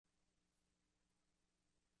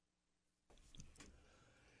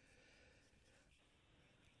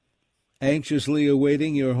Anxiously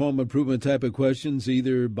awaiting your home improvement type of questions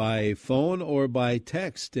either by phone or by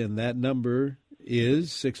text, and that number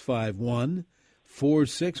is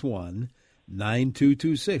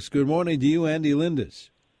 651-461-9226. Good morning to you, Andy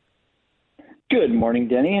Lindus. Good morning,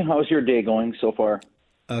 Denny. How's your day going so far?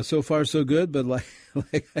 So far, so good, but like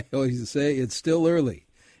I always say, it's still early.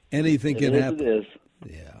 Anything can happen. It is.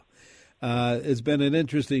 Yeah. It's been an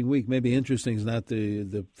interesting week. Maybe interesting is not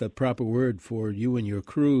the proper word for you and your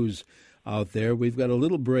crews out there. We've got a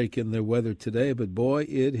little break in the weather today, but boy,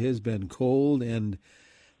 it has been cold, and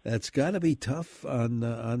that's got to be tough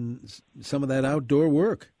on some of that outdoor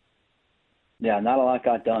work. Yeah, not a lot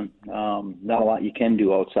got done. Not a lot you can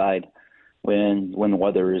do outside when the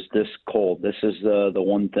weather is this cold. This is the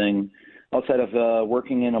one thing outside of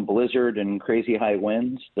working in a blizzard and crazy high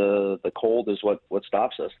winds. The cold is what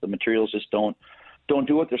stops us. The materials just don't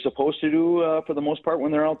do what they're supposed to do for the most part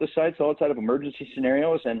when they're out this side. So outside of emergency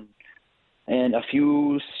scenarios and a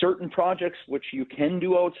few certain projects which you can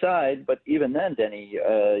do outside, but even then, Denny,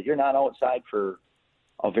 you're not outside for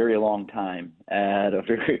a very long time,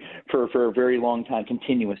 for a very long time,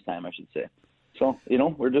 continuous time, I should say. So,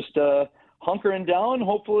 we're just hunkering down.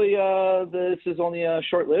 Hopefully this is only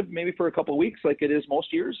short-lived, maybe for a couple of weeks like it is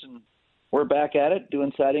most years, and we're back at it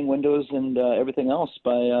doing siding, windows, and everything else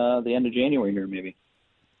by the end of January here maybe.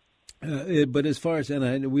 But as far as,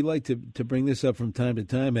 and we like to bring this up from time to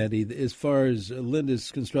time, Andy, as far as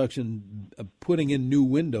Lindus Construction putting in new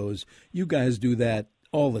windows, you guys do that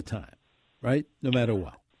all the time, right? No matter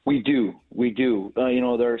what. We do.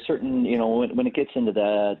 There are certain, when it gets into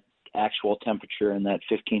that actual temperature and that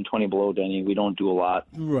 15, 20 below, Denny, we don't do a lot.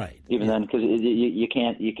 Right. Even then, because you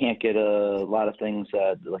can't get a lot of things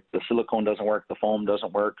like the silicone doesn't work, the foam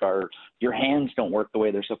doesn't work, or your hands don't work the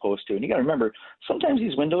way they're supposed to. And you got to remember, sometimes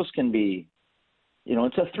these windows can be,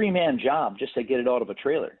 it's a 3-man job just to get it out of a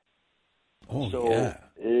trailer. Oh, so, yeah.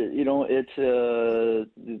 It's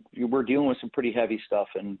we're dealing with some pretty heavy stuff,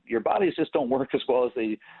 and your bodies just don't work as well as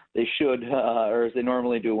they should or as they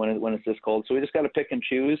normally do when it's this cold. So we just got to pick and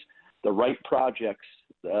choose the right projects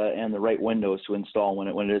and the right windows to install when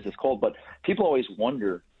it is this cold. But people always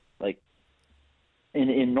wonder, like,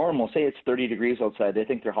 in normal, say it's 30 degrees outside, they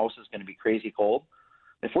think their house is going to be crazy cold.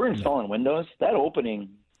 If we're installing windows, that opening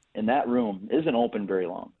in that room isn't open very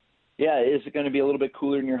long. Yeah, is it going to be a little bit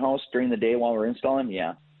cooler in your house during the day while we're installing?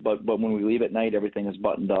 Yeah, but when we leave at night, everything is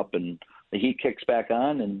buttoned up and the heat kicks back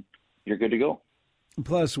on, and you're good to go.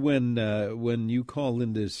 Plus, when you call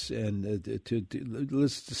Lindus and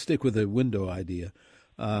let's stick with the window idea,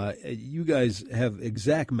 you guys have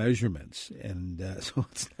exact measurements, and so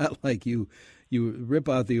it's not like you rip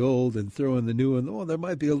out the old and throw in the new, and there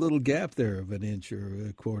might be a little gap there of an inch or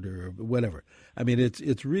a quarter or whatever. I mean,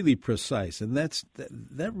 it's really precise, and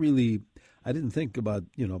that really, I didn't think about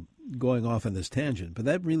going off on this tangent, but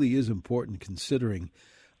that really is important considering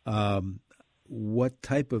what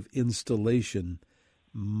type of installation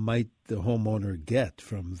might the homeowner get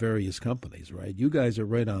from various companies, right? You guys are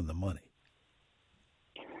right on the money.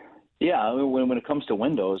 Yeah, when it comes to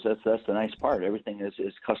windows, that's the nice part. Everything is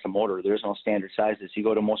custom ordered. There's no standard sizes. You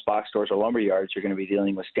go to most box stores or lumber yards, you're going to be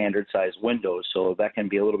dealing with standard size windows, so that can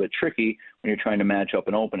be a little bit tricky when you're trying to match up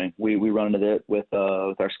an opening. We run into that with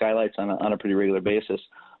our skylights on a pretty regular basis.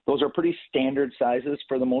 Those are pretty standard sizes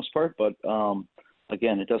for the most part, but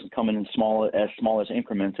again, it doesn't come in small as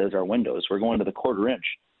increments as our windows. We're going to the 1/4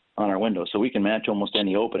 inch on our windows, so we can match almost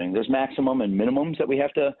any opening. There's maximum and minimums that we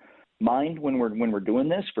have to mind when we're doing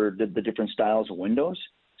this for the different styles of windows,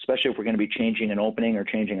 especially if we're going to be changing an opening or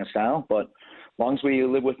changing a style. But as long as we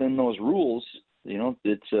live within those rules,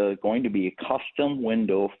 it's going to be a custom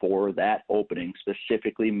window for that opening,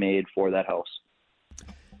 specifically made for that house.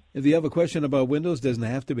 If you have a question about windows, doesn't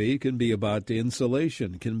have to be. It can be about the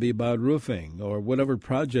insulation, can be about roofing, or whatever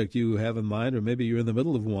project you have in mind, or maybe you're in the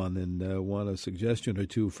middle of one and want a suggestion or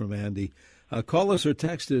two from Andy. Call us or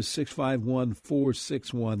text us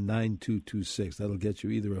 651-461-9226. That'll get you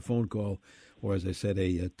either a phone call or, as I said,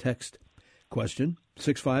 a text question,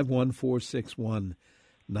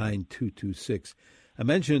 651-461-9226. I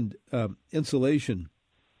mentioned insulation,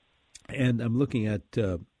 and I'm looking at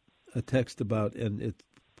a text about, and it's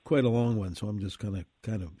quite a long one, so I'm just going to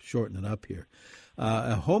kind of shorten it up here.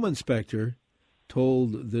 A home inspector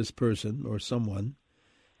told this person or someone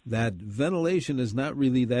that ventilation is not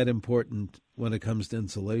really that important when it comes to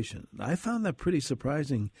insulation. I found that pretty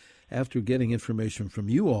surprising after getting information from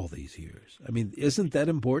you all these years. I mean, isn't that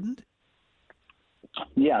important?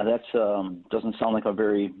 Yeah, that's doesn't sound like a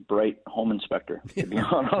very bright home inspector, to be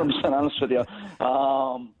 100% honest with you.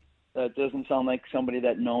 That doesn't sound like somebody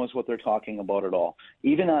that knows what they're talking about at all.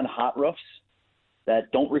 Even on hot roofs,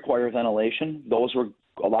 that don't require ventilation, those were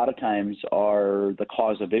a lot of times are the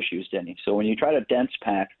cause of issues, Denny. So when you try to dense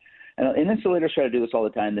pack, and insulators try to do this all the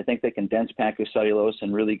time, they think they can dense pack with cellulose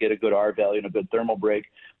and really get a good R value and a good thermal break.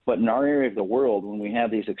 But in our area of the world, when we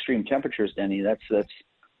have these extreme temperatures, Denny,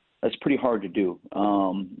 that's pretty hard to do.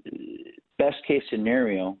 Best case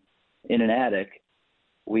scenario, in an attic,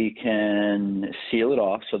 we can seal it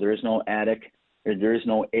off so there is no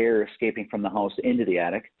air escaping from the house into the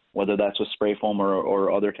attic, whether that's with spray foam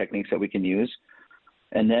or other techniques that we can use.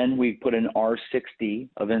 And then we put an R60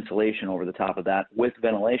 of insulation over the top of that with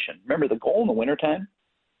ventilation. Remember, the goal in the wintertime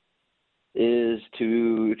is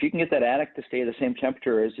if you can get that attic to stay the same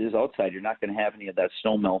temperature as is outside, you're not going to have any of that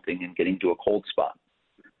snow melting and getting to a cold spot.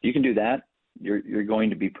 If you can do that, you're going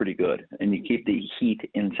to be pretty good. And you keep the heat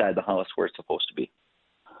inside the house where it's supposed to be.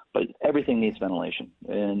 But everything needs ventilation.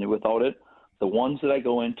 And without it, the ones that I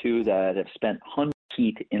go into that have spent hundreds of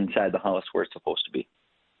heat inside the house where it's supposed to be.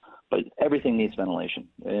 But everything needs ventilation.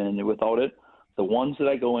 And without it, the ones that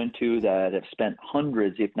I go into that have spent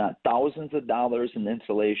hundreds, if not thousands of dollars in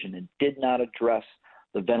insulation and did not address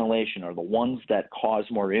the ventilation are the ones that cause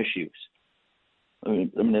more issues. I'm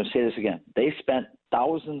going to say this again. They spent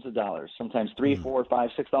thousands of dollars, sometimes $3,000, $4,000,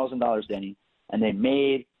 $5,000, $6,000, Denny, and they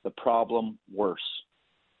made the problem worse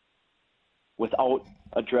without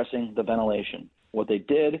addressing the ventilation. What they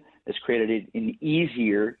did is created an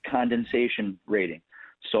easier condensation rating.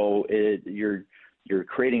 So you're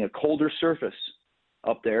creating a colder surface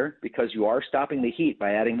up there because you are stopping the heat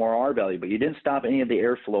by adding more R value, but you didn't stop any of the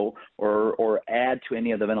airflow or add to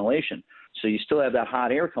any of the ventilation. So you still have that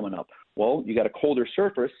hot air coming up. Well, you got a colder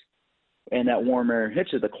surface, and that warm air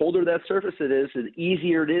hits it. The colder that surface it is, the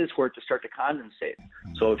easier it is for it to start to condensate.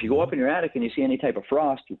 So if you go up in your attic and you see any type of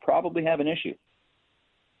frost, you probably have an issue.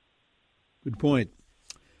 Good point.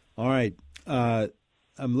 All right.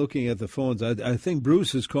 I'm looking at the phones. I think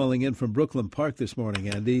Bruce is calling in from Brooklyn Park this morning,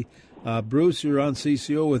 Andy. Bruce, you're on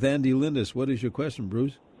CCO with Andy Lindus. What is your question,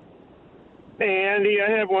 Bruce? Hey, Andy,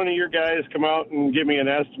 I had one of your guys come out and give me an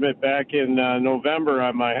estimate back in November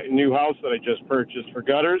on my new house that I just purchased for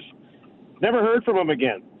gutters. Never heard from him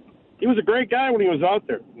again. He was a great guy when he was out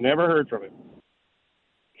there. Never heard from him.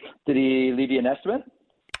 Did he leave you an estimate?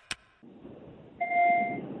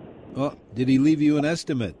 Oh, did he leave you an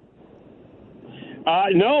estimate?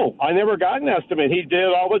 No, I never got an estimate. He did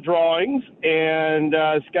all the drawings and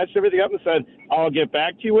sketched everything up and said, I'll get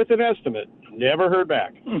back to you with an estimate. Never heard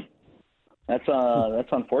back. That's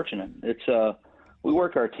unfortunate. It's we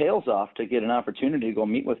work our tails off to get an opportunity to go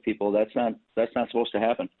meet with people. That's not supposed to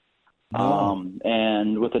happen. No.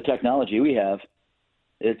 And with the technology we have,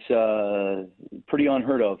 it's pretty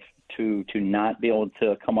unheard of to not be able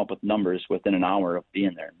to come up with numbers within an hour of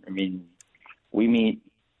being there. I mean, we meet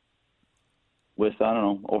with, I don't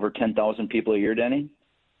know, over 10,000 people a year, Denny.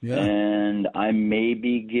 Yeah. And I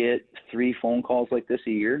maybe get 3 phone calls like this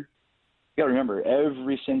a year. You got to remember,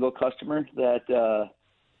 every single customer that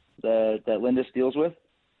Lindus deals with,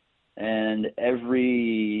 and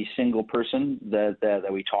every single person that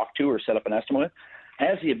we talk to or set up an estimate with,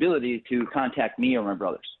 has the ability to contact me or my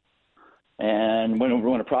brothers. And when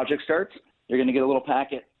a project starts, you're going to get a little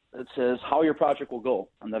packet that says how your project will go.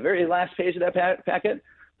 On the very last page of that packet,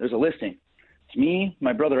 there's a listing. It's me,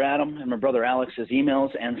 my brother Adam, and my brother Alex's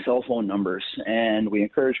emails and cell phone numbers. And we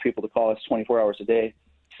encourage people to call us 24 hours a day,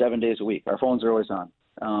 7 days a week. Our phones are always on.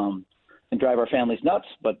 And drive our families nuts,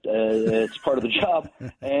 but it's part of the job,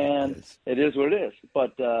 and it is what it is.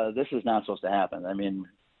 But this is not supposed to happen. I mean,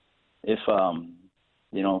 if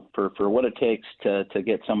for what it takes to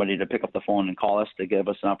get somebody to pick up the phone and call us to give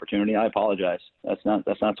us an opportunity, I apologize. That's not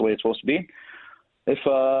the way it's supposed to be. If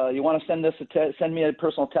you want to send me a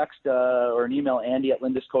personal text or an email,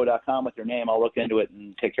 Andy@lindusco.com with your name. I'll look into it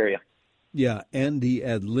and take care of you. Yeah,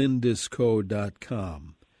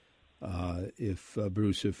 Andy@lindusco.com.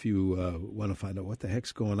 Bruce, if you want to find out what the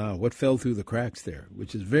heck's going on, what fell through the cracks there,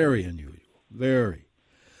 which is very unusual, very.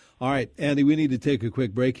 All right, Andy, we need to take a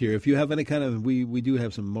quick break here. If you have any kind of, we do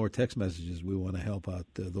have some more text messages. We want to help out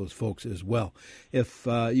those folks as well. If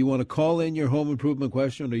you want to call in your home improvement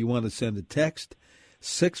question or you want to send a text,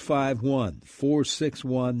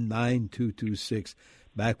 651-461-9226.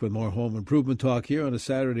 Back with more home improvement talk here on a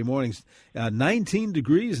Saturday morning. 19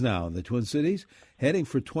 degrees now in the Twin Cities, heading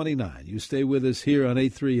for 29. You stay with us here on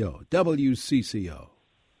 830 WCCO.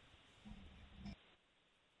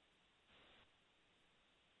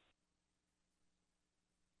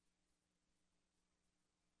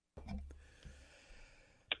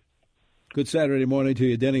 Good Saturday morning to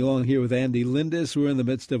you. Denny Long here with Andy Lindus. We're in the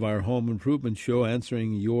midst of our home improvement show,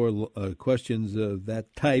 answering your questions of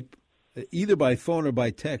that type. either by phone or by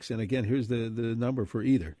text. And again, here's the number for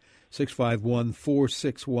either,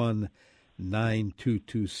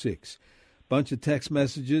 651-461-9226. Bunch of text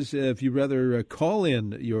messages. If you'd rather call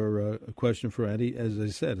in your question for Andy, as I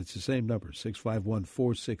said, it's the same number,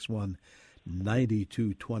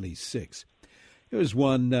 651-461-9226. Here's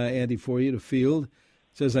one, Andy, for you to field.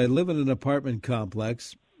 It says, I live in an apartment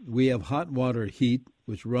complex. We have hot water heat,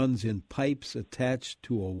 which runs in pipes attached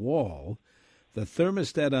to a wall. The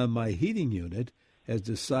thermostat on my heating unit has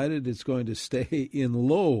decided it's going to stay in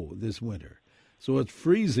low this winter. So it's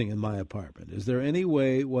freezing in my apartment. Is there any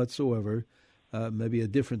way whatsoever, maybe a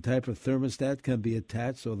different type of thermostat can be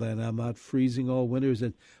attached so that I'm not freezing all winter? Is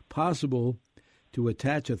it possible to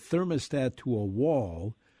attach a thermostat to a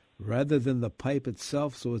wall rather than the pipe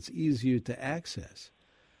itself so it's easier to access?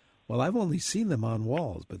 Well, I've only seen them on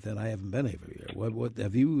walls, but then I haven't been everywhere. What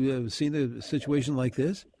have you seen a situation like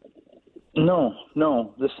this?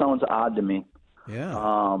 No. This sounds odd to me.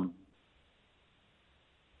 Yeah.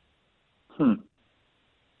 You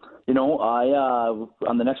know,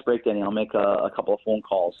 on the next break, Danny, I'll make a couple of phone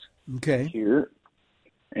calls. Okay. Here,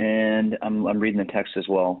 and I'm reading the text as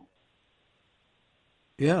well.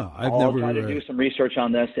 Yeah, I'll try to do some research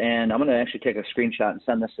on this, and I'm going to actually take a screenshot and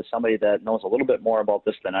send this to somebody that knows a little bit more about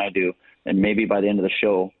this than I do, and maybe by the end of the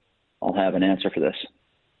show, I'll have an answer for this.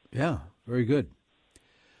 Yeah, very good.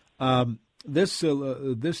 This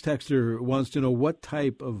texter wants to know what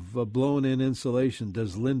type of blown-in insulation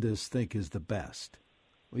does Lindus think is the best?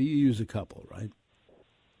 Well, you use a couple, right?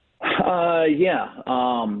 Yeah.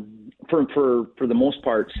 For the most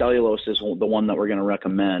part, cellulose is the one that we're going to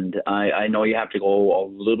recommend. I know you have to go a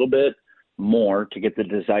little bit more to get the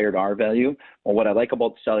desired R value. Well, what I like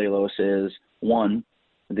about cellulose is, one,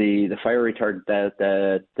 the fire retardant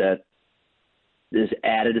that is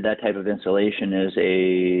added to that type of insulation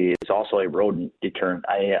is also a rodent deterrent.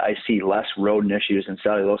 I see less rodent issues in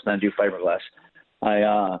cellulose than I do fiberglass.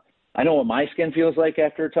 I know what my skin feels like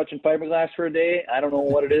after touching fiberglass for a day. I don't know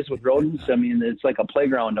what it is with rodents. I mean, it's like a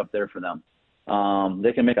playground up there for them.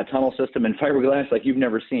 They can make a tunnel system in fiberglass like you've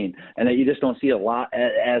never seen, and that you just don't see a lot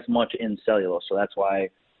as much in cellulose. So that's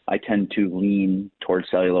why I tend to lean towards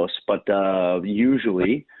cellulose. But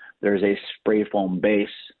usually there's a spray foam base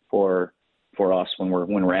for us when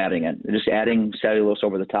we're adding it. Just adding cellulose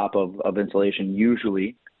over the top of insulation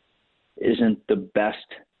usually isn't the best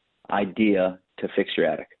idea to fix your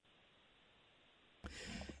attic.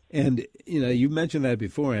 And, you know, you mentioned that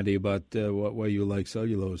before, Andy, about why you like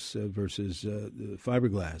cellulose versus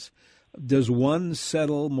fiberglass. Does one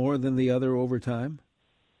settle more than the other over time?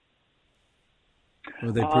 Or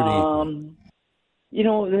are they pretty equal? You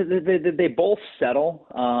know, they both settle.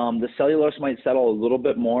 The cellulose might settle a little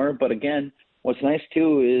bit more, but again, what's nice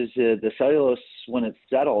too is the cellulose, when it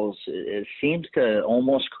settles, it seems to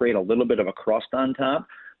almost create a little bit of a crust on top,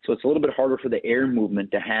 so it's a little bit harder for the air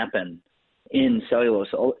movement to happen in cellulose.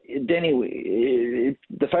 Danny,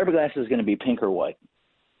 the fiberglass is going to be pink or white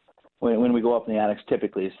when we go up in the attics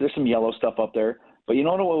typically. So there's some yellow stuff up there, but you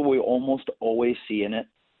know what we almost always see in it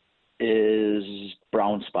is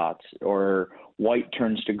brown spots, or white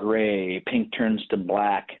turns to gray, pink turns to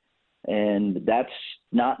black, and that's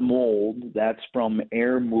not mold. That's from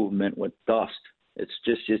air movement with dust. It's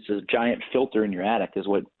a giant filter in your attic is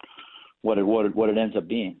what it ends up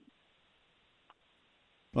being.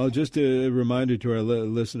 Well, just a reminder to our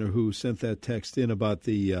listener who sent that text in about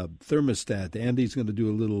the thermostat. Andy's going to do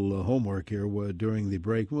a little homework here during the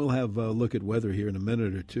break. We'll have a look at weather here in a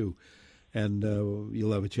minute or two, and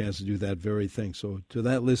you'll have a chance to do that very thing. So to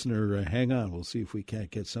that listener, hang on. We'll see if we can't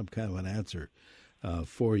get some kind of an answer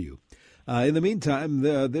for you. In the meantime,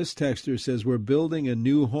 this texter says, we're building a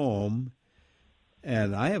new home,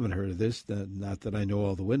 and I haven't heard of this, not that I know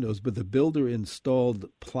all the windows, but the builder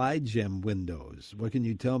installed Plygem windows. What can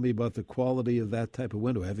you tell me about the quality of that type of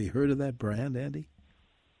window? Have you heard of that brand, Andy?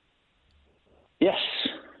 Yes.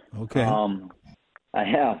 Okay. I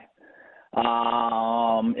have.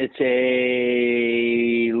 It's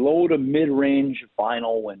a low to mid-range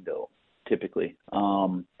vinyl window, typically.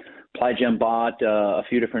 Plygem bought a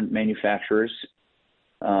few different manufacturers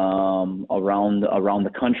around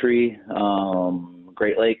the country.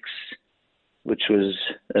 Great Lakes, which was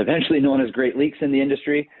eventually known as Great Leaks in the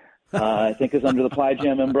industry, I think is under the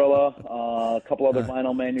Plygem umbrella. A couple other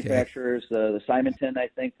vinyl manufacturers, the Simonton, I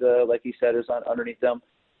think, like you said, is underneath them.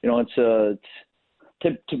 You know, to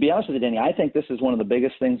be honest with you, Danny, I think this is one of the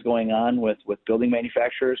biggest things going on with building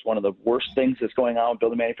manufacturers. One of the worst things that's going on with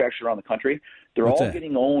building manufacturers around the country. They're all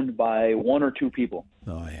getting owned by one or two people.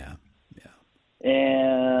 Oh, yeah.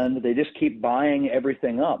 And they just keep buying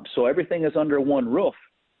everything up. So everything is under one roof.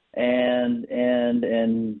 And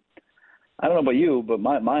I don't know about you, but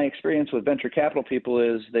my experience with venture capital people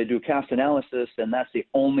is they do cost analysis, and that's the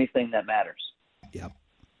only thing that matters. Yep.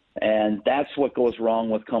 And that's what goes wrong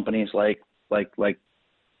with companies like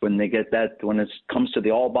when they get that, when it comes to the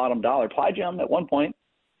all bottom dollar. PlyGem at one point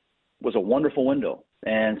was a wonderful window,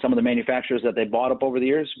 and some of the manufacturers that they bought up over the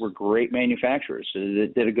years were great manufacturers.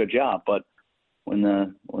 They did a good job, but when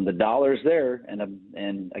the dollar's there,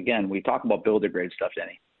 and again, we talk about builder grade stuff,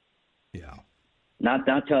 Denny. Yeah. Not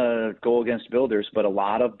to go against builders, but a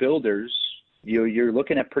lot of builders, you're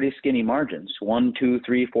looking at pretty skinny margins, 1, 2,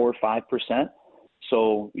 3, 4, 5%.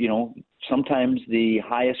 So, sometimes the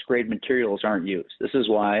highest grade materials aren't used. This is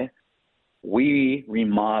why we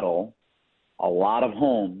remodel a lot of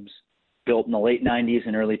homes built in the late 90s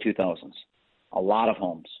and early 2000s. A lot of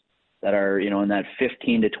homes that are, in that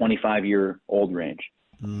 15 to 25-year-old range.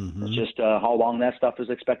 Mm-hmm. It's just how long that stuff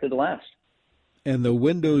is expected to last. And the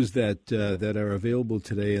windows that are available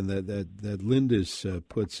today and that Lindus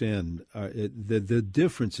puts in, the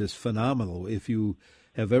difference is phenomenal. If you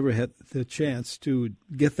have ever had the chance to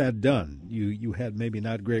get that done, you had maybe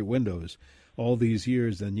not great windows all these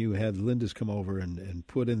years, and you had Lindus come over and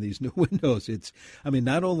put in these new windows. It's,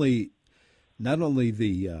 not only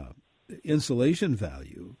the insulation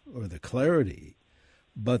value or the clarity,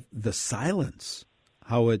 but the silence,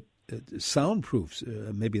 how it soundproofs.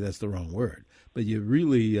 Maybe that's the wrong word, but it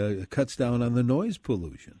really cuts down on the noise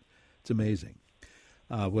pollution. It's amazing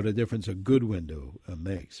what a difference a good window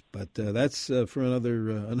makes. But that's for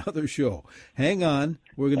another show. Hang on.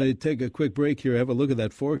 We're going to take a quick break here, have a look at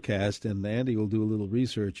that forecast, and Andy will do a little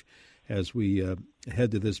research as we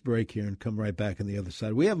head to this break here and come right back on the other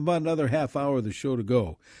side. We have about another half hour of the show to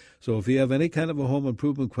go. So if you have any kind of a home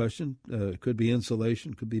improvement question, it could be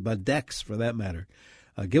insulation, could be about decks for that matter,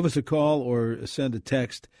 give us a call or send a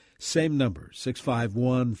text. Same number,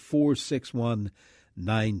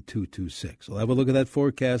 651-461-9226. We'll have a look at that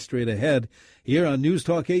forecast straight ahead here on News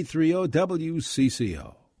Talk 830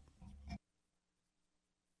 WCCO.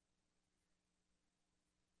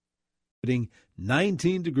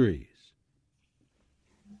 19 degrees.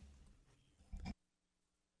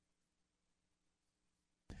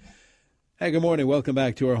 Hey, good morning. Welcome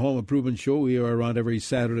back to our Home Improvement Show. We are around every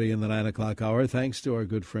Saturday in the 9 o'clock hour, thanks to our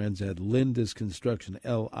good friends at Lindus Construction,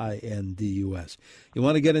 Lindus. You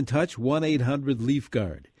want to get in touch?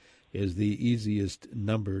 1-800-LEAF-GUARD is the easiest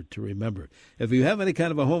number to remember. If you have any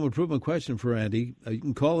kind of a home improvement question for Andy, you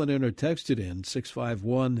can call it in or text it in,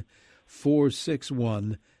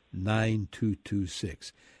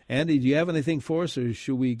 651-461-9226. Andy, do you have anything for us, or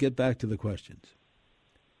should we get back to the questions?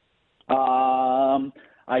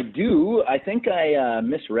 I do. I think I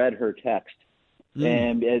misread her text,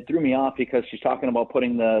 and it threw me off because she's talking about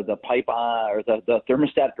putting the pipe on, or the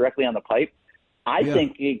thermostat directly on the pipe. I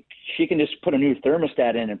think she can just put a new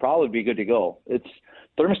thermostat in and probably be good to go.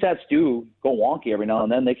 Thermostats do go wonky every now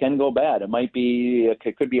and then. They can go bad.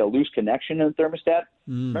 It could be a loose connection in the thermostat.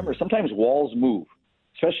 Remember, sometimes walls move,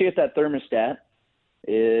 especially if that thermostat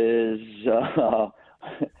is.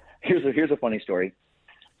 Here's a funny story.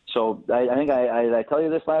 So I think I tell you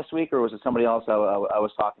this last week, or was it somebody else I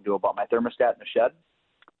was talking to about my thermostat in the shed?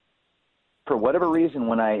 For whatever reason,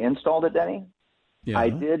 when I installed it, Denny, I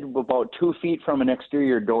did about 2 feet from an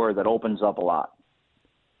exterior door that opens up a lot.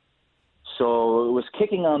 So it was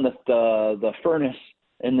kicking on the furnace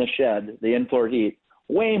in the shed, the in-floor heat,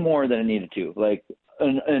 way more than it needed to, like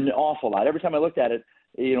an awful lot. Every time I looked at it,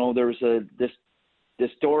 there was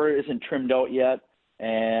this door isn't trimmed out yet.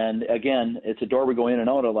 And again, it's a door we go in and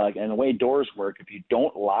out of, and the way doors work, if you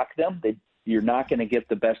don't lock them, you're not going to get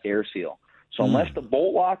the best air seal. So unless the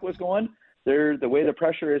bolt lock was going, the way the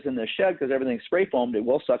pressure is in the shed, because everything's spray foamed, it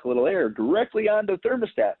will suck a little air directly onto the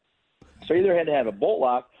thermostat. So either had to have a bolt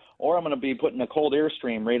lock, or I'm going to be putting a cold air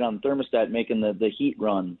stream right on the thermostat, making the heat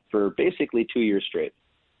run for basically 2 years straight.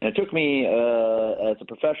 And it took me, as a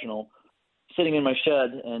professional, sitting in my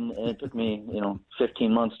shed, and it took me,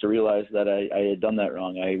 15 months to realize that I had done that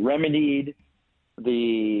wrong. I remedied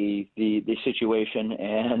the situation,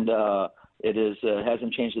 and it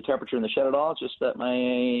hasn't changed the temperature in the shed at all. It's just that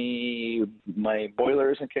my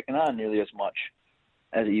boiler isn't kicking on nearly as much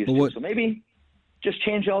as it used to. So maybe just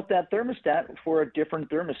change out that thermostat for a different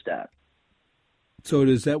thermostat. So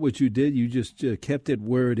is that what you did? You just kept it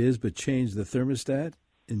where it is, but changed the thermostat?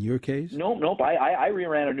 In your case? Nope. I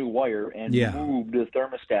reran a new wire and moved the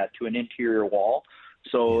thermostat to an interior wall.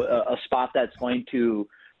 So a spot that's going to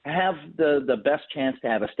have the best chance to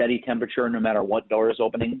have a steady temperature no matter what door is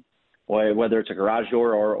opening, or whether it's a garage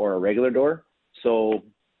door or a regular door. So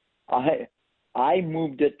I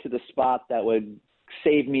moved it to the spot that would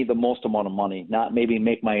save me the most amount of money, not maybe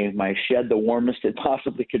make my shed the warmest it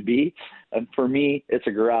possibly could be. And for me, it's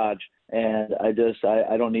a garage, and I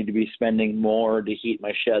don't need to be spending more to heat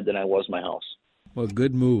my shed than I was my house. Well,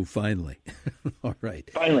 good move, finally. All right.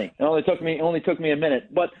 Finally. It only took me a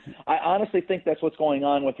minute. But I honestly think that's what's going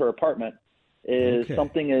on with her apartment is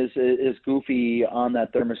something is goofy on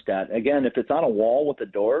that thermostat. Again, if it's on a wall with a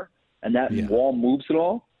door and that wall moves at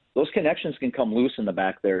all, those connections can come loose in the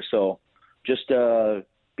back there. So just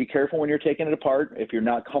be careful when you're taking it apart. If you're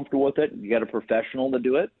not comfortable with it, you got a professional to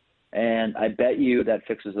do it. And I bet you that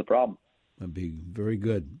fixes the problem. That'd be very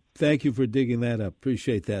good. Thank you for digging that up.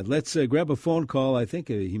 Appreciate that. Let's grab a phone call. I think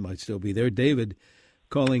he might still be there. David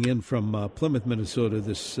calling in from Plymouth, Minnesota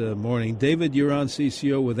this morning. David, you're on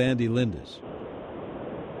CCO with Andy Lindus.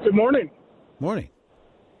 Good morning. Morning.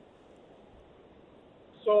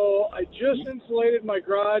 So I just insulated my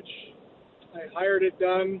garage. I hired it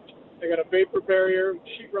done. I got a vapor barrier,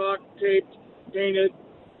 sheetrock taped, painted,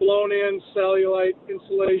 blown in, cellulite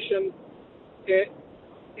insulation.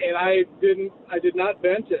 And I did not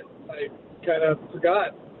vent it. I kind of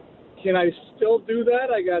forgot. Can I still do that?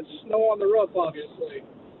 I got snow on the roof, obviously.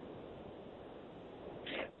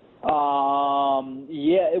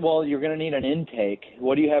 Yeah, well, you're going to need an intake.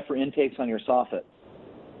 What do you have for intakes on your soffit?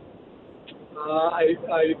 I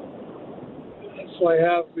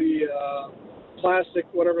have the plastic,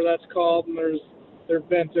 whatever that's called, and they're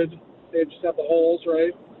vented. They just have the holes,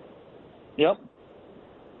 right? Yep.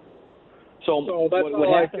 So that's what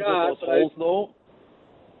happens with those holes, though?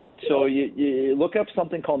 So you look up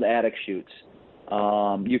something called attic chutes.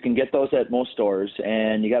 You can get those at most stores,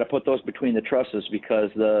 and you got to put those between the trusses because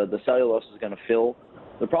the cellulose is going to fill.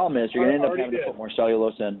 The problem is you're going to end up having to put more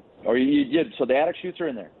cellulose in. Or you did. So the attic chutes are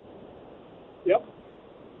in there. Yep.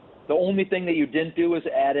 The only thing that you didn't do is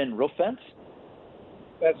add in roof vents?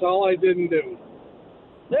 That's all I didn't do.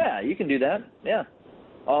 Yeah, you can do that. Yeah.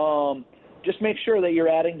 Just make sure that you're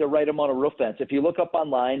adding the right amount of roof vents. If you look up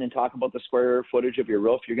online and talk about the square footage of your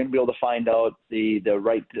roof, you're going to be able to find out the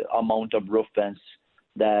right amount of roof vents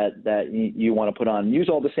that you want to put on. Use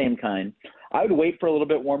all the same kind. I would wait for a little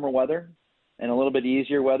bit warmer weather and a little bit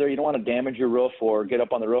easier weather. You don't want to damage your roof or get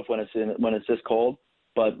up on the roof when it's this cold,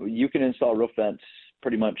 but you can install roof vents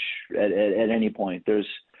pretty much at any point.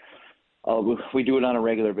 We do it on a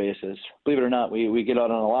regular basis. Believe it or not, we get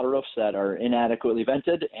out on a lot of roofs that are inadequately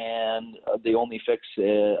vented, and the only fix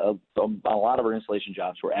on a lot of our installation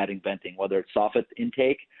jobs, we're adding venting, whether it's soffit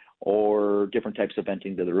intake or different types of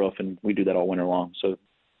venting to the roof, and we do that all winter long. So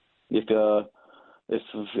if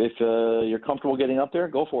you're comfortable getting up there,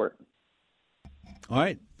 go for it. All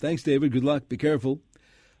right. Thanks, David. Good luck. Be careful.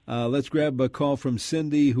 Let's grab a call from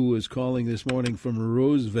Cindy, who is calling this morning from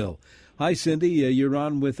Roseville. Hi, Cindy. You're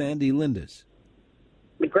on with Andy Lindus.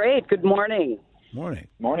 Great. Good morning. Morning.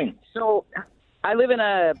 Morning. So I live in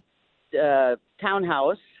a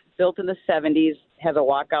townhouse built in the 70s, has a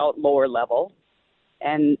walkout lower level,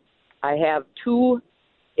 and I have two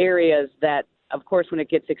areas that, of course, when it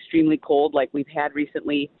gets extremely cold, like we've had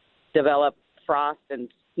recently, develop frost and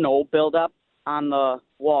snow buildup on the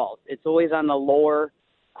walls. It's always on the lower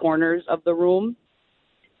corners of the room,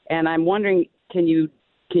 and I'm wondering, can you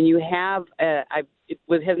have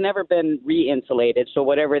it has never been re-insulated, so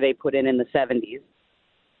whatever they put in the 70s,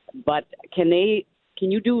 but can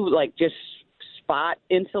you do like just spot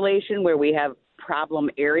insulation where we have problem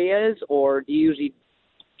areas, or do you usually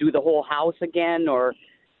do the whole house again, or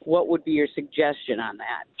what would be your suggestion on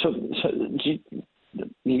that? So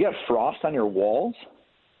you got frost on your walls?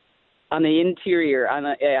 On the interior,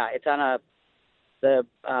 it's on the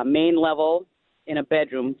main level in a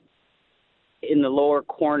bedroom in the lower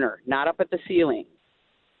corner, not up at the ceiling.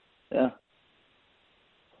 Yeah.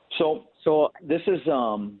 So this is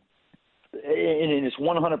and it's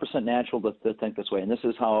 100% natural to think this way, and this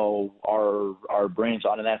is how our brains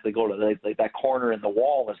automatically go to like that corner in the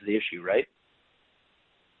wall is the issue, right?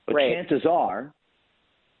 But right. Chances are,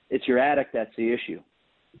 it's your attic that's the issue.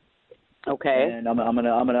 Okay. And I'm going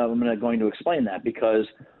to explain that because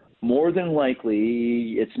more than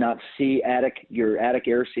likely it's not your attic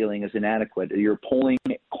air sealing is inadequate. You're pulling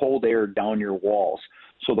cold air down your walls.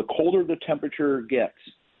 So the colder the temperature gets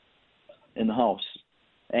in the house,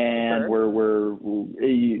 and sure.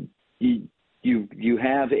 you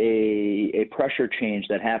have a pressure change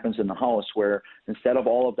that happens in the house where instead of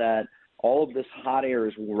all of this hot air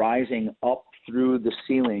is rising up through the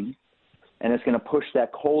ceiling, and it's going to push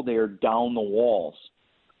that cold air down the walls.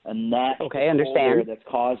 And that's cold air that's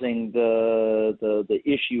causing the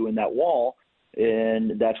issue in that wall,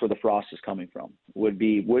 and that's where the frost is coming from. Would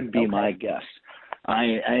be my guess.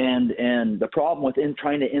 And the problem with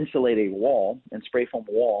trying to insulate a wall and spray foam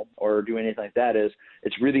a wall or do anything like that is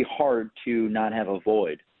it's really hard to not have a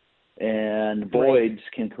void. And voids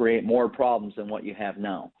can create more problems than what you have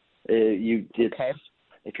now.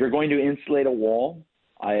 If you're going to insulate a wall,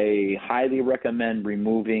 I highly recommend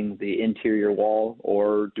removing the interior wall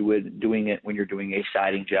or doing it when you're doing a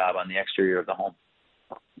siding job on the exterior of the home.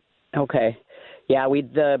 Okay. Yeah,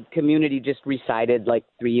 the community just resided like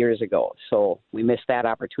 3 years ago, so we missed that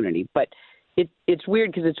opportunity. But it's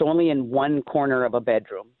weird because it's only in one corner of a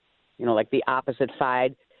bedroom, like the opposite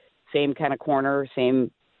side, same kind of corner,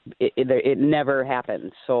 same. It never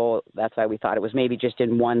happened, so that's why we thought it was maybe just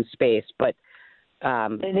in one space. But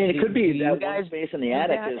and it could be that one space in the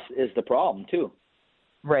attic is the problem too.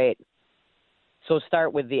 Right. So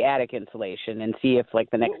start with the attic insulation and see if like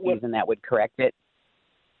the next season that would correct it.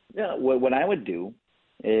 Yeah, what I would do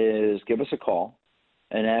is give us a call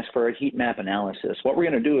and ask for a heat map analysis. What we're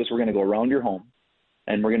going to do is we're going to go around your home,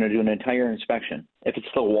 and we're going to do an entire inspection. If it's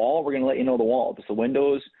the wall, we're going to let you know the wall. If it's the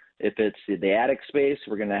windows, if it's the attic space,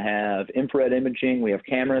 we're going to have infrared imaging. We have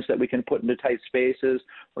cameras that we can put into tight spaces.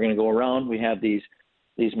 We're going to go around. We have these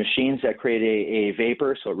machines that create a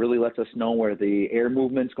vapor, so it really lets us know where the air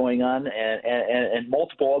movement's going on, and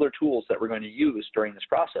multiple other tools that we're going to use during this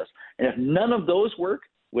process. And if none of those work,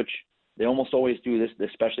 which they almost always do this,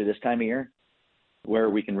 especially this time of year, where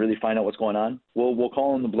we can really find out what's going on, we'll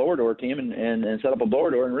call in the blower door team and set up a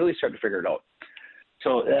blower door and really start to figure it out.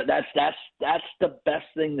 So that's the best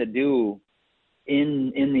thing to do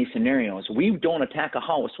in these scenarios. We don't attack a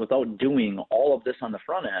house without doing all of this on the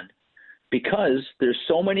front end, because there's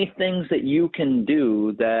so many things that you can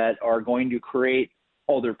do that are going to create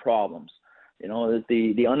other problems.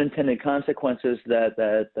 The unintended consequences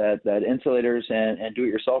that insulators and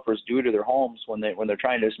do-it-yourselfers do to their homes when they're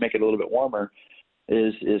trying to just make it a little bit warmer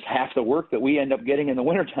is half the work that we end up getting in the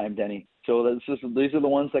wintertime, Denny. So these are the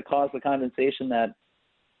ones that cause the condensation that,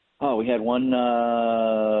 we had one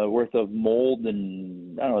worth of mold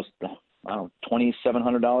and,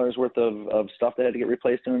 $2,700 worth of stuff that had to get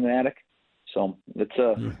replaced in an attic. So it's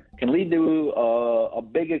can lead to a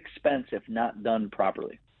big expense if not done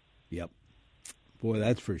properly. Yep. Boy,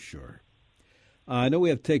 that's for sure. I know we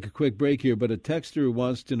have to take a quick break here, but a texter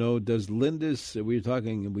wants to know, does Lindus, we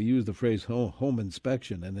use the phrase home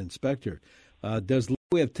inspection and inspector,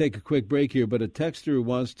 we have to take a quick break here, but a texter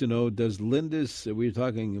wants to know, does Lindus, we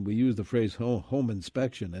use the phrase home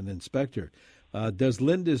inspection and inspector, does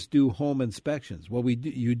Lindus do home inspections? Well,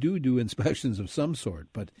 you do inspections of some sort,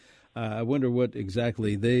 but I wonder what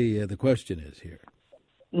exactly the question is here.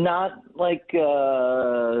 Not like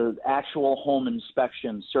actual home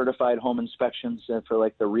inspections, certified home inspections for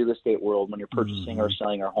like the real estate world when you're purchasing or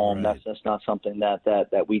selling our home. Right. That's not something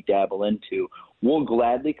that we dabble into. We'll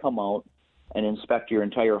gladly come out and inspect your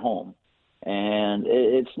entire home. And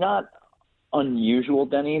it's not unusual,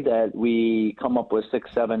 Denny, that we come up with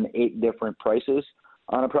 6, 7, 8 different prices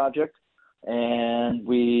on a project. And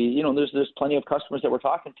there's plenty of customers that we're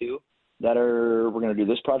talking to that we're going to do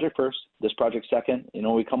this project first, this project second.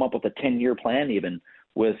 We come up with a 10-year plan even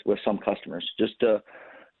with some customers. This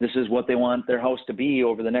is what they want their house to be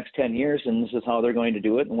over the next 10 years, and this is how they're going to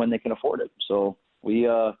do it and when they can afford it. So we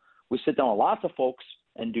sit down with lots of folks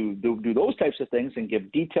and do those types of things and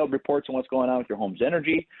give detailed reports on what's going on with your home's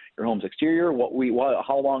energy, your home's exterior,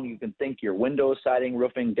 how long you can think your windows, siding,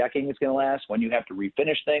 roofing, decking is going to last, when you have to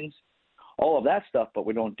refinish things. All of that stuff, but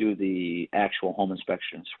we don't do the actual home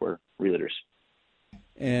inspections for realtors.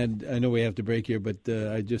 And I know we have to break here, but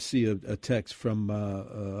I just see a text from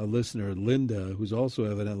a listener, Linda, who's also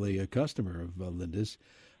evidently a customer of Lindus.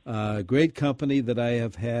 Great company that I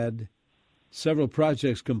have had several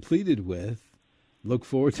projects completed with. Look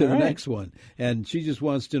forward to the next one. And she just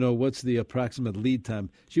wants to know what's the approximate lead time.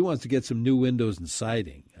 She wants to get some new windows and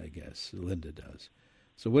siding, I guess, Linda does.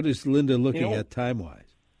 So what is Linda looking at time-wise?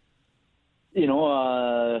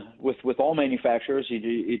 With all manufacturers,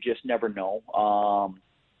 you just never know.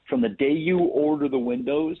 From the day you order the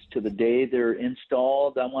windows to the day they're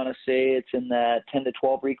installed, I want to say it's in that 10 to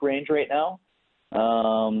 12 week range right now.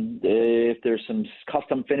 If there's some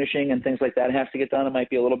custom finishing and things like that has to get done, it might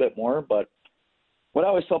be a little bit more. But what I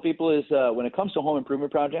always tell people is when it comes to home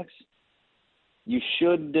improvement projects, you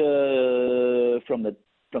should, from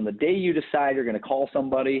the day you decide you're going to call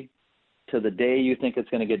somebody to the day you think it's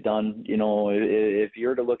going to get done, if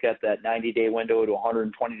you're to look at that 90-day window to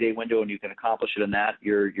 120-day window and you can accomplish it in that,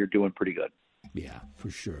 you're doing pretty good. Yeah, for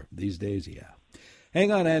sure. These days, yeah. Hang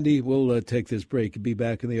on, Andy. We'll take this break. Be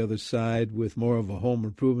back on the other side with more of a home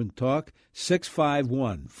improvement talk.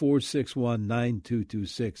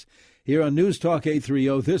 651-461-9226. Here on News Talk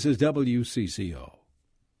 830, this is WCCO.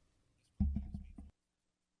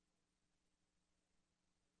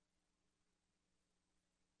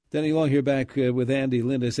 Denny Long here back with Andy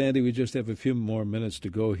Lindus. Andy, we just have a few more minutes to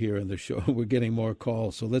go here in the show. We're getting more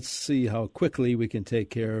calls, so let's see how quickly we can take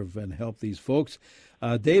care of and help these folks.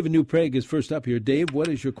 Dave in New Prague is first up here. Dave, what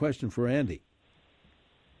is your question for Andy?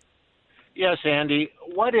 Yes, Andy.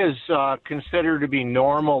 What is considered to be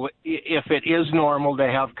normal, if it is normal,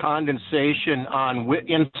 to have condensation on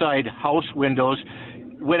inside house windows?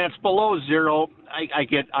 When it's below zero, I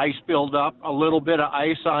get ice buildup, a little bit of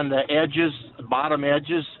ice on the edges, the bottom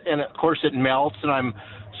edges, and of course it melts, and I'm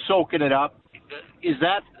soaking it up. Is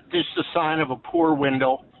that just a sign of a poor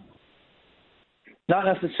window? Not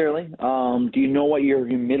necessarily. Do you know what your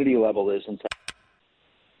humidity level is inside?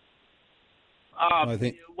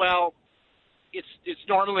 Well, it's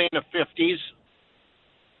normally in the 50s.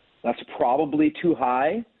 That's probably too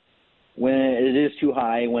high. When it is too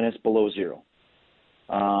high when it's below zero.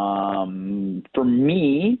 For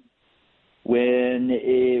me,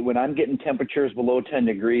 when I'm getting temperatures below 10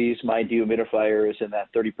 degrees, my dehumidifier is in that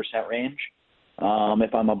 30% range.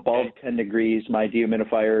 If I'm above 10 degrees, my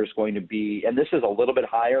dehumidifier is going to be, and this is a little bit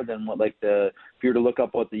higher than what, if you were to look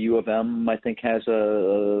up what the U of M, I think, has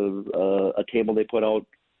a table they put out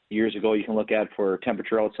years ago you can look at for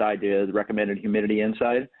temperature outside to the recommended humidity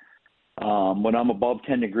inside. When I'm above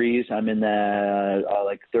 10 degrees, I'm in that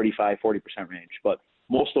 35, 40% range. But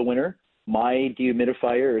most of the winter, my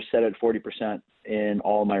dehumidifier is set at 40% in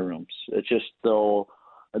all my rooms. It's just, though,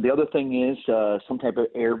 the other thing is some type of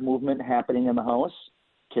air movement happening in the house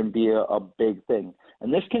can be a big thing.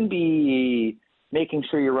 And this can be making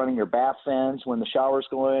sure you're running your bath fans when the shower's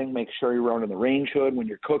going, making sure you're running the range hood when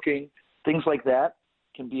you're cooking. Things like that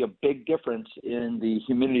can be a big difference in the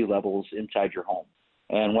humidity levels inside your home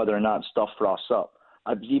and whether or not stuff frosts up.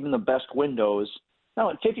 Even the best windows, now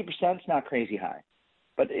at 50% is not crazy high.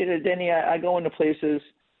 But Denny, I go into places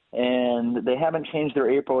and they haven't changed their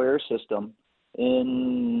April air system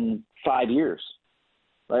in 5 years.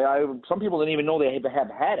 Some people didn't even know they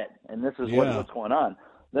have had it, and this is what's going on.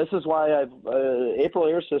 This is why April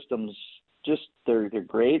air systems, just they're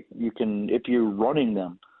great. You can, if you're running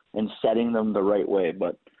them and setting them the right way.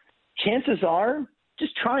 But chances are,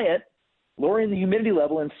 just try it, lowering the humidity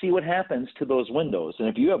level and see what happens to those windows. And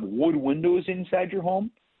if you have wood windows inside your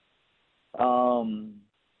home,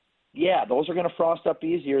 those are going to frost up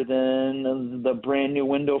easier than the brand new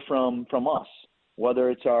window from us, whether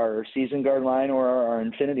it's our Season Guard line or our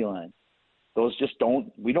Infinity line. Those just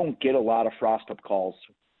we don't get a lot of frost up calls,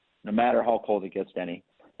 no matter how cold it gets, Denny.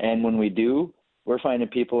 And when we do, we're finding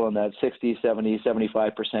people in that 60, 70,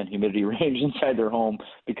 75% humidity range inside their home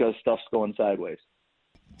because stuff's going sideways.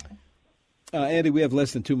 Andy, we have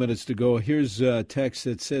less than 2 minutes to go. Here's a text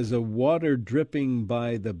that says, water dripping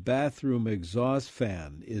by the bathroom exhaust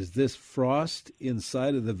fan. Is this frost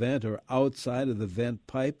inside of the vent or outside of the vent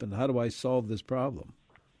pipe? And how do I solve this problem?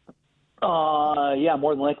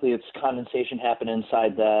 More than likely it's condensation happening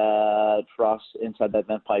inside that frost, inside that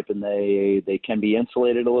vent pipe, and they can be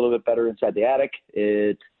insulated a little bit better inside the attic.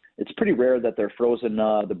 It's pretty rare that they're frozen,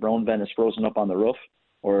 the Brown vent is frozen up on the roof,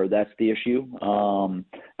 or that's the issue. And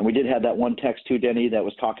we did have that one text too, Denny, that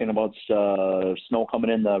was talking about snow coming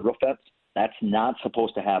in the roof vents. That's not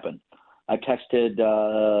supposed to happen. I texted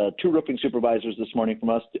 2 roofing supervisors this morning from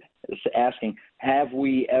us asking, have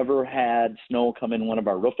we ever had snow come in one of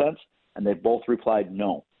our roof vents? And they both replied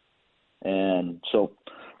no. And so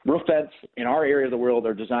roof vents in our area of the world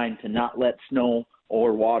are designed to not let snow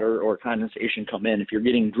or water or condensation come in. If you're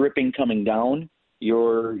getting dripping coming down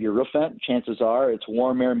your roof vent, chances are it's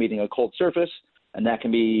warm air meeting a cold surface, and that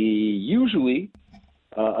can be usually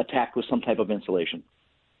attacked with some type of insulation.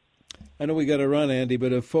 I know we got to run, Andy,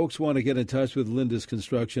 but if folks want to get in touch with Lindus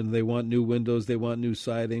Construction, they want new windows, they want new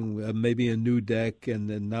siding, maybe a new deck, and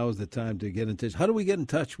then now's the time to get in touch. How do we get in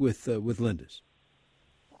touch with Lindus?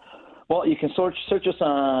 Well, you can search us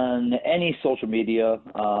on any social media.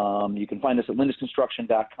 You can find us at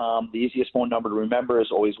lindusconstruction.com. The easiest phone number to remember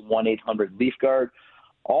is always 1-800-LEAFGUARD.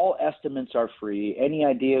 All estimates are free. Any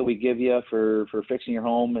idea we give you for fixing your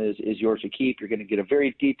home is yours to keep. You're going to get a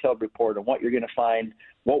very detailed report on what you're going to find,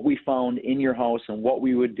 what we found in your house, and what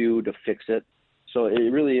we would do to fix it. So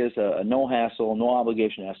it really is a no hassle, no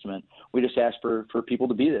obligation estimate. We just ask for people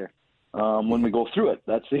to be there when we go through it.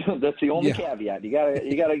 That's the only caveat. You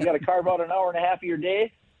gotta carve out an hour and a half of your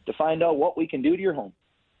day to find out what we can do to your home.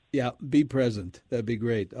 Yeah, be present. That'd be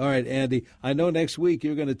great. All right, Andy, I know next week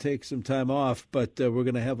you're going to take some time off, but we're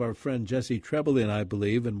going to have our friend Jesse Treble in, I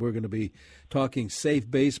believe, and we're going to be talking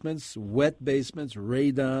safe basements, wet basements,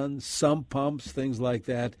 radon, sump pumps, things like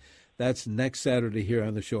that. That's next Saturday here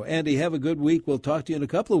on the show. Andy, have a good week. We'll talk to you in a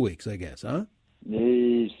couple of weeks, I guess, huh?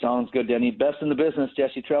 Sounds good, Danny. Best in the business,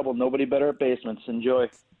 Jesse Treble. Nobody better at basements. Enjoy.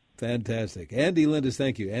 Fantastic. Andy Lindus,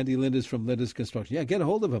 thank you. Andy Lindus from Lindus Construction. Yeah, get a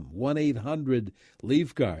hold of him,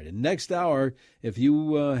 1-800-LEAF-GUARD. And next hour, if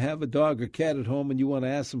you have a dog or cat at home and you want to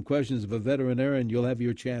ask some questions of a veterinarian, you'll have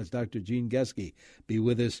your chance. Dr. Gene Geske be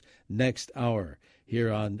with us next hour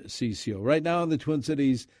here on CCO. Right now in the Twin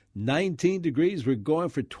Cities, 19 degrees. We're going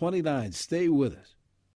for 29. Stay with us.